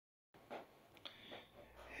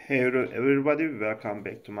Hello everybody, welcome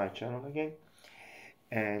back to my channel again.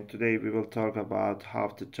 And today we will talk about how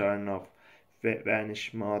to turn off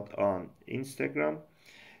Vanish mode on Instagram.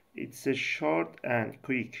 It's a short and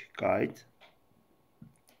quick guide.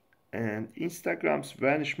 And Instagram's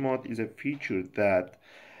Vanish mode is a feature that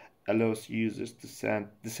allows users to send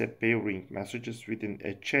disappearing messages within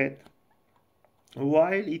a chat.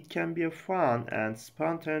 While it can be a fun and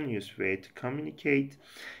spontaneous way to communicate,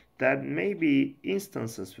 there may be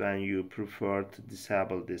instances when you prefer to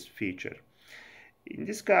disable this feature. In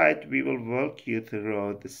this guide, we will walk you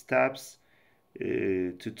through the steps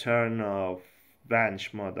to turn off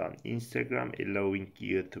Vanish mode on Instagram, allowing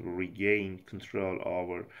you to regain control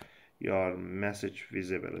over your message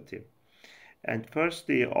visibility. And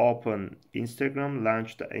firstly, open Instagram,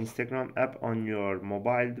 launch the Instagram app on your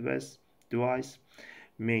mobile device.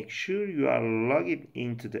 Make sure you are logged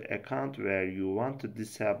into the account where you want to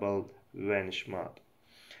disable Vanish mode.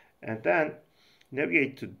 And then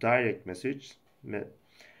navigate to direct message.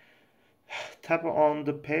 Tap on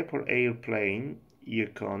the paper airplane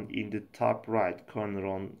icon in the top right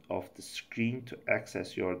corner of the screen to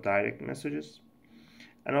access your direct messages.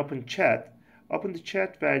 And open chat. Open the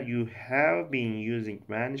chat where you have been using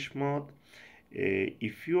Vanish mode.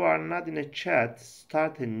 If you are not in a chat,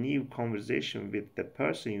 start a new conversation with the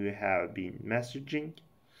person you have been messaging.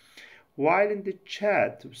 While in the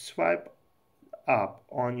chat, swipe up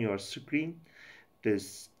on your screen.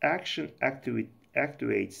 This action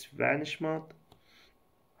activates Vanish mode.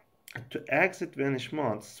 To exit Vanish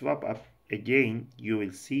mode, swipe up again. You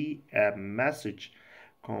will see a message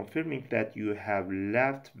confirming that you have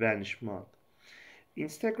left Vanish mode.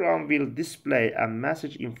 Instagram will display a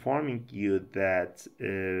message informing you that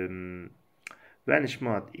Vanish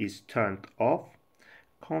mode is turned off.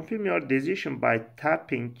 Confirm your decision by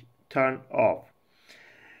tapping turn off.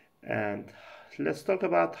 And let's talk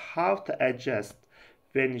about how to adjust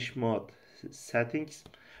Vanish mode settings.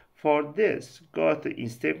 For this, go to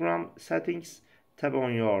Instagram settings, tap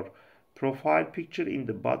on your profile picture in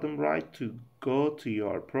the bottom right to go to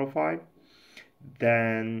your profile.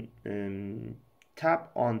 Then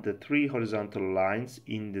tap on the three horizontal lines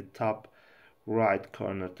in the top right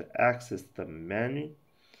corner to access the menu,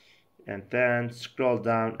 and then scroll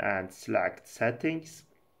down and select settings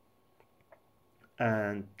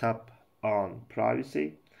and tap on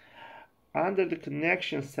privacy. Under the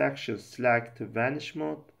connection section, select Vanish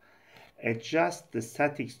mode. Adjust the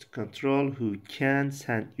settings to control who can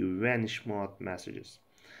send you Vanish mode messages.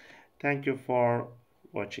 Thank you for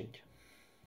watching.